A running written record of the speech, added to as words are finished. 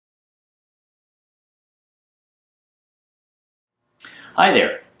Hi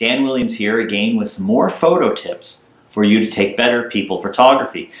there, Dan Williams here again with some more photo tips for you to take better people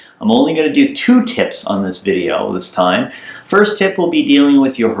photography. I'm only going to do 2 tips on this video this time. First tip will be dealing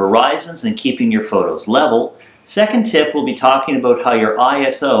with your horizons and keeping your photos level. Second tip will be talking about how your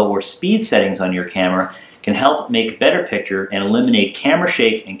ISO or speed settings on your camera can help make a better picture and eliminate camera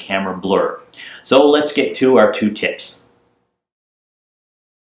shake and camera blur. So let's get to our 2 tips.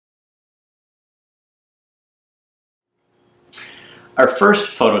 Our first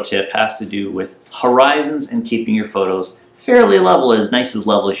photo tip has to do with horizons and keeping your photos fairly level, as nice as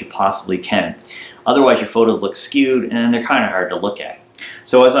level as you possibly can. Otherwise your photos look skewed and they're kind of hard to look at.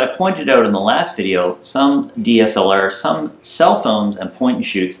 So as I pointed out in the last video, some DSLRs, some cell phones and point and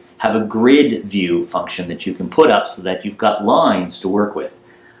shoots have a grid view function that you can put up so that you've got lines to work with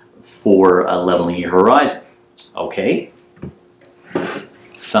for leveling your horizon. Okay.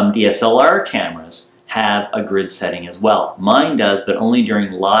 Some DSLR cameras have a grid setting as well. Mine does, but only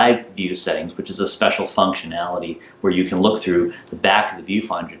during live view settings, which is a special functionality where you can look through the back of the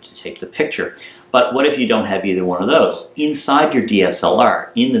viewfinder to take the picture. But what if you don't have either one of those? Inside your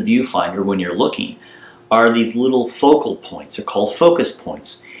DSLR, in the viewfinder when you're looking, are these little focal points. They're called focus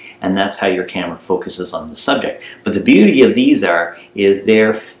points, and that's how your camera focuses on the subject. But the beauty of these is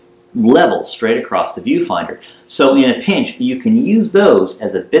they're level straight across the viewfinder. So in a pinch, you can use those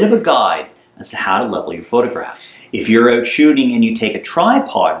as a bit of a guide as to how to level your photographs. If you're out shooting and you take a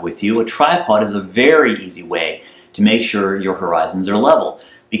tripod with you, a tripod is a very easy way to make sure your horizons are level,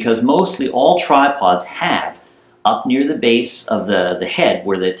 because mostly all tripods have, up near the base of the head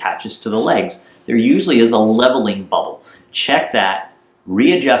where it attaches to the legs, there usually is a leveling bubble. Check that,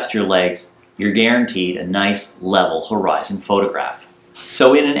 readjust your legs, you're guaranteed a nice level horizon photograph.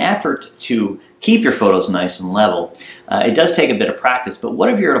 So in an effort to keep your photos nice and level, it does take a bit of practice, but what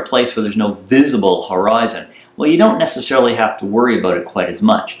if you're at a place where there's no visible horizon? Well, you don't necessarily have to worry about it quite as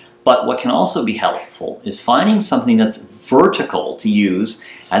much. But what can also be helpful is finding something that's vertical to use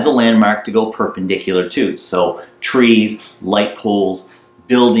as a landmark to go perpendicular to. So trees, light poles,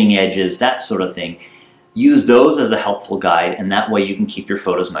 building edges, that sort of thing. Use those as a helpful guide, and that way you can keep your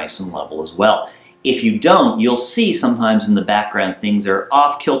photos nice and level as well. If you don't, you'll see sometimes in the background things are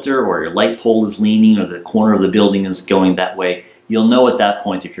off kilter, or your light pole is leaning, or the corner of the building is going that way. You'll know at that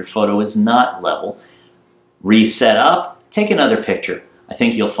point if your photo is not level. Reset up, take another picture. I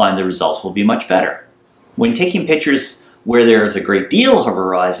think you'll find the results will be much better. When taking pictures where there is a great deal of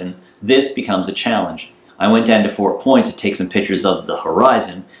horizon, this becomes a challenge. I went down to Fort Point to take some pictures of the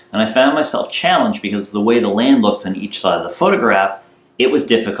horizon, and I found myself challenged because of the way the land looked on each side of the photograph. It was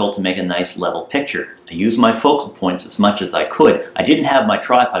difficult to make a nice level picture. I used my focal points as much as I could. I didn't have my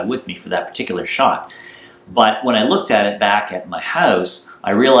tripod with me for that particular shot. But when I looked at it back at my house,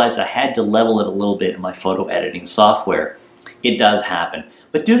 I realized I had to level it a little bit in my photo editing software. It does happen.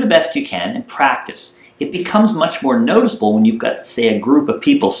 But do the best you can and practice. It becomes much more noticeable when you've got, say, a group of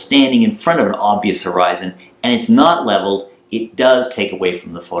people standing in front of an obvious horizon and it's not leveled. It does take away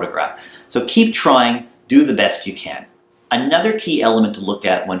from the photograph. So keep trying, do the best you can. Another key element to look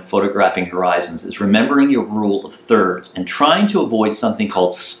at when photographing horizons is remembering your rule of thirds and trying to avoid something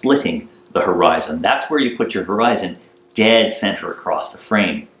called splitting the horizon. That's where you put your horizon dead center across the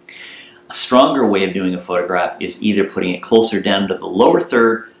frame. A stronger way of doing a photograph is either putting it closer down to the lower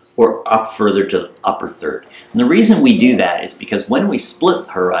third or up further to the upper third. And the reason we do that is because when we split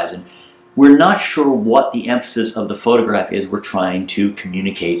the horizon, we're not sure what the emphasis of the photograph is we're trying to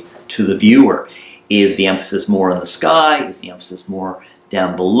communicate to the viewer. Is the emphasis more on the sky? Is the emphasis more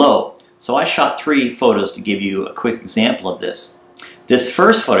down below? So I shot 3 photos to give you a quick example of this. This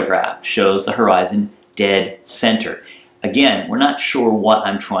first photograph shows the horizon dead center. Again, we're not sure what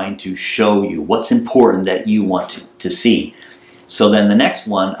I'm trying to show you, what's important that you want to see. So then the next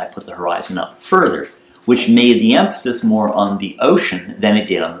one, I put the horizon up further, which made the emphasis more on the ocean than it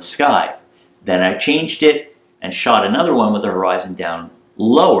did on the sky. Then I changed it and shot another one with the horizon down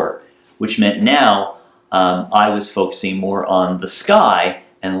lower, which meant now I was focusing more on the sky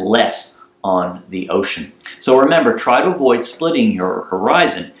and less on the ocean. So remember, try to avoid splitting your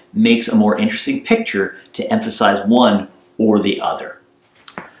horizon. Makes a more interesting picture to emphasize one or the other.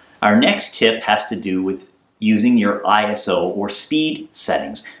 Our next tip has to do with using your ISO or speed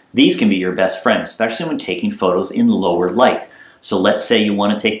settings. These can be your best friend, especially when taking photos in lower light. So let's say you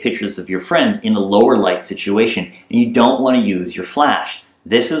want to take pictures of your friends in a lower light situation and you don't want to use your flash.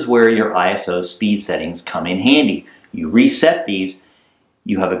 This is where your ISO speed settings come in handy. You reset these,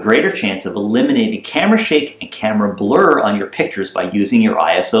 you have a greater chance of eliminating camera shake and camera blur on your pictures by using your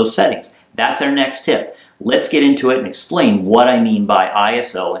ISO settings. That's our next tip. Let's get into it and explain what I mean by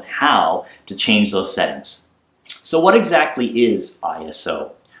ISO and how to change those settings. So what exactly is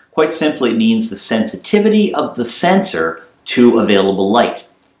ISO? Quite simply, it means the sensitivity of the sensor to available light.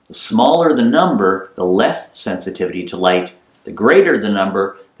 The smaller the number, the less sensitivity to light. The greater the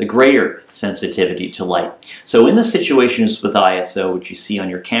number, the greater sensitivity to light. So in the situations with ISO, which you see on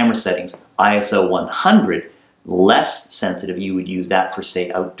your camera settings, ISO 100, less sensitive, you would use that for,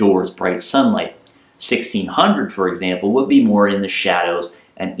 say, outdoors, bright sunlight. 1600, for example, would be more in the shadows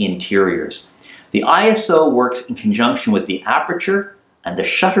and interiors. The ISO works in conjunction with the aperture and the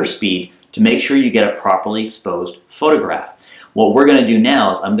shutter speed to make sure you get a properly exposed photograph. What we're going to do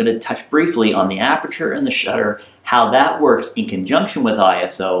now is I'm going to touch briefly on the aperture and the shutter, how that works in conjunction with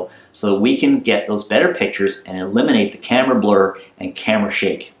ISO so that we can get those better pictures and eliminate the camera blur and camera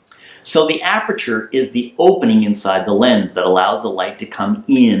shake. So the aperture is the opening inside the lens that allows the light to come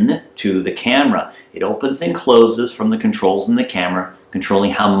in to the camera. It opens and closes from the controls in the camera,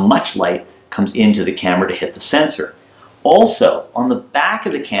 controlling how much light comes into the camera to hit the sensor. Also, on the back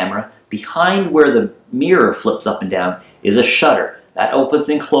of the camera, behind where the mirror flips up and down, is a shutter. That opens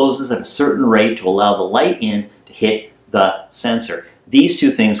and closes at a certain rate to allow the light in to hit the sensor. These two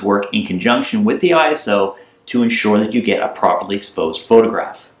things work in conjunction with the ISO to ensure that you get a properly exposed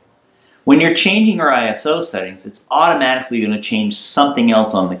photograph. When you're changing your ISO settings, it's automatically going to change something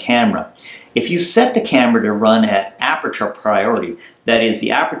else on the camera. If you set the camera to run at aperture priority, that is,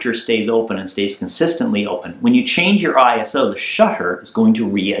 the aperture stays open and stays consistently open, when you change your ISO, the shutter is going to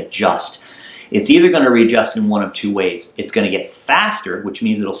readjust. It's either going to readjust in one of two ways. It's going to get faster, which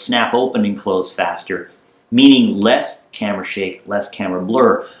means it'll snap open and close faster, meaning less camera shake, less camera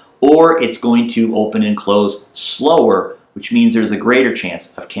blur, or it's going to open and close slower, which means there's a greater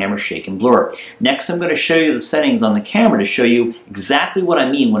chance of camera shake and blur. Next, I'm going to show you the settings on the camera to show you exactly what I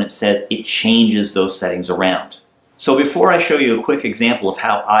mean when it says it changes those settings around. So before I show you a quick example of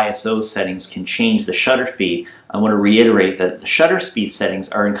how ISO settings can change the shutter speed, I want to reiterate that the shutter speed settings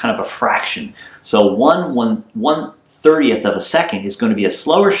are in kind of a fraction. So 1/130th of a second is going to be a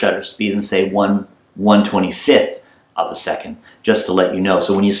slower shutter speed than, say, 1/125th of a second, just to let you know.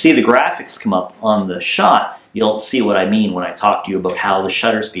 So when you see the graphics come up on the shot, you'll see what I mean when I talk to you about how the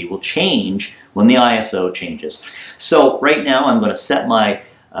shutter speed will change when the ISO changes. So right now I'm going to set my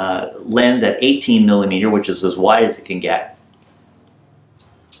lens at 18mm, which is as wide as it can get.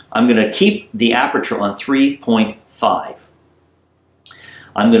 I'm going to keep the aperture on 3.5.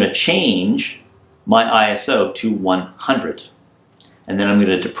 I'm going to change my ISO to 100. And then I'm going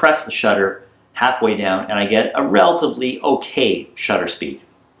to depress the shutter halfway down and I get a relatively okay shutter speed.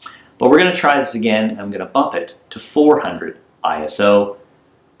 But we're going to try this again and I'm going to bump it to 400 ISO,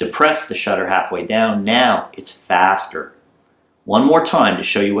 depress the shutter halfway down. Now it's faster. One more time to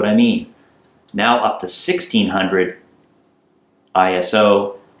show you what I mean. Now up to 1600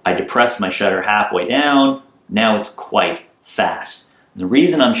 ISO, I depress my shutter halfway down. Now it's quite fast. And the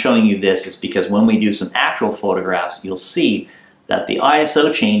reason I'm showing you this is because when we do some actual photographs, you'll see that the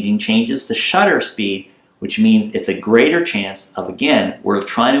ISO changes the shutter speed, which means it's a greater chance of, again, we're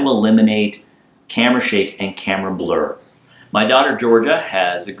trying to eliminate camera shake and camera blur. My daughter Georgia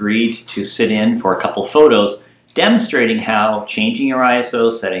has agreed to sit in for a couple photos demonstrating how changing your ISO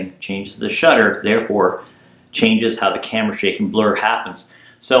setting changes the shutter, therefore changes how the camera shake and blur happens.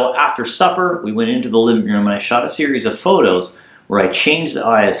 So after supper, we went into the living room and I shot a series of photos where I changed the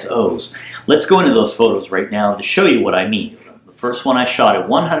ISOs. Let's go into those photos right now to show you what I mean. The first one I shot at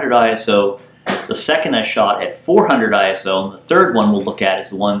 100 ISO, the second I shot at 400 ISO, and the third one we'll look at is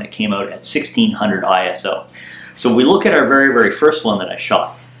the one that came out at 1600 ISO. So if we look at our very first one that I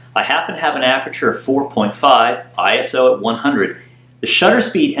shot, I happen to have an aperture of 4.5, ISO at 100. The shutter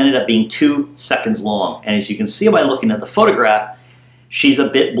speed ended up being 2 seconds long, and as you can see by looking at the photograph, she's a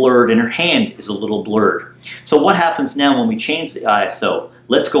bit blurred and her hand is a little blurred. So what happens now when we change the ISO?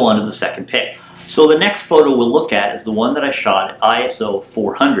 Let's go on to the second pic. So the next photo we'll look at is the one that I shot at ISO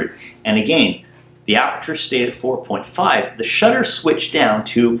 400. And again, the aperture stayed at 4.5. The shutter switched down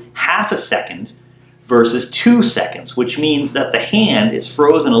to half a second versus 2 seconds, which means that the hand is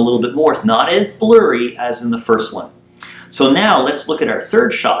frozen a little bit more. It's not as blurry as in the first one. So now let's look at our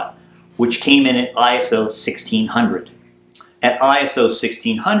third shot, which came in at ISO 1600. At ISO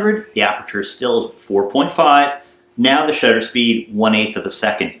 1600, the aperture still is 4.5. Now the shutter speed 1/8 of a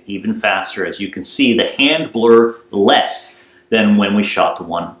second, even faster. As you can see, the hand blur less than when we shot to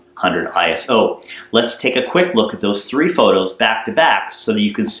 100 ISO. Let's take a quick look at those three photos back to back so that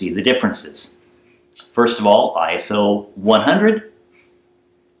you can see the differences. First of all, ISO 100,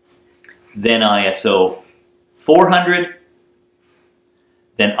 then ISO 400,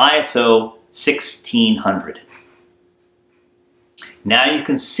 then ISO 1600. Now you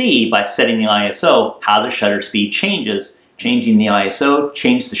can see by setting the ISO how the shutter speed changes. Changing the ISO,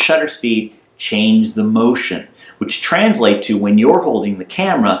 change the shutter speed, change the motion, which translate to, when you're holding the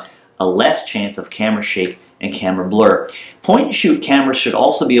camera, a less chance of camera shake and camera blur. Point and shoot cameras should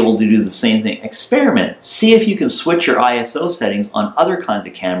also be able to do the same thing. Experiment. See if you can switch your ISO settings on other kinds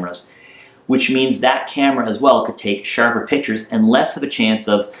of cameras, which means that camera as well could take sharper pictures and less of a chance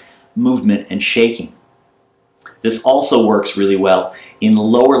of movement and shaking. This also works really well in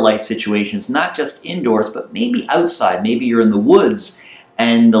lower light situations, not just indoors, but maybe outside. Maybe you're in the woods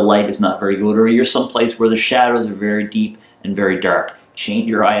and the light is not very good, or you're someplace where the shadows are very deep and very dark. Change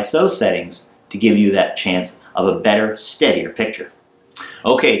your ISO settings to give you that chance of a better, steadier picture.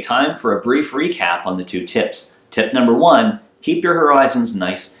 Okay, time for a brief recap on the 2 tips. Tip number 1, keep your horizons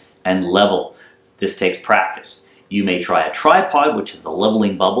nice and level. This takes practice. You may try a tripod, which is a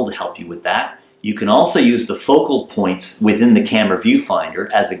leveling bubble, to help you with that. You can also use the focal points within the camera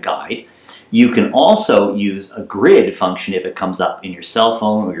viewfinder as a guide. You can also use a grid function if it comes up in your cell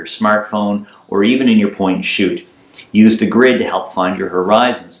phone or your smartphone, or even in your point and shoot. Use the grid to help find your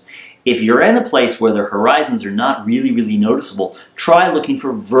horizons. If you're in a place where the horizons are not really noticeable, try looking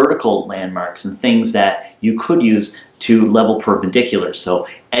for vertical landmarks and things that you could use to level perpendicular. So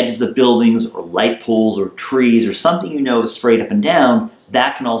edges of buildings or light poles or trees or something you know is straight up and down,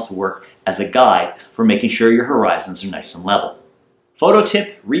 that can also work as a guide for making sure your horizons are nice and level. Photo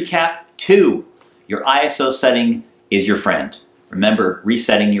tip recap 2. Your ISO setting is your friend. Remember,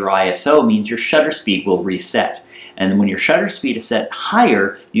 resetting your ISO means your shutter speed will reset. And when your shutter speed is set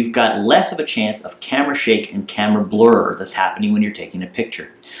higher, you've got less of a chance of camera shake and camera blur that's happening when you're taking a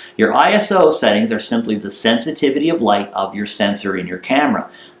picture. Your ISO settings are simply the sensitivity of light of your sensor in your camera.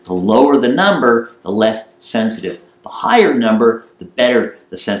 The lower the number, the less sensitive. The higher number, the better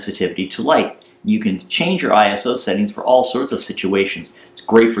the sensitivity to light. You can change your ISO settings for all sorts of situations. It's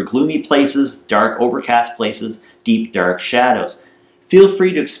great for gloomy places, dark overcast places, deep dark shadows. Feel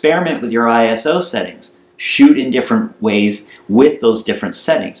free to experiment with your ISO settings. Shoot in different ways with those different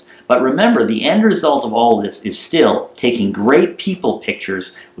settings. But remember, the end result of all this is still taking great people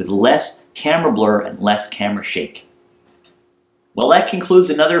pictures with less camera blur and less camera shake. Well, that concludes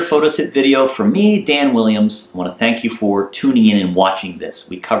another photo tip video from me, Dan Williams. I want to thank you for tuning in and watching this.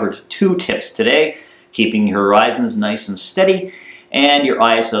 We covered 2 tips today: keeping your horizons nice and steady, and your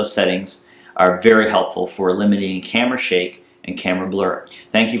ISO settings are very helpful for eliminating camera shake and camera blur.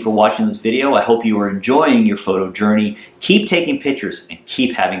 Thank you for watching this video. I hope you are enjoying your photo journey. Keep taking pictures and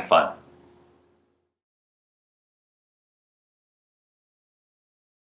keep having fun.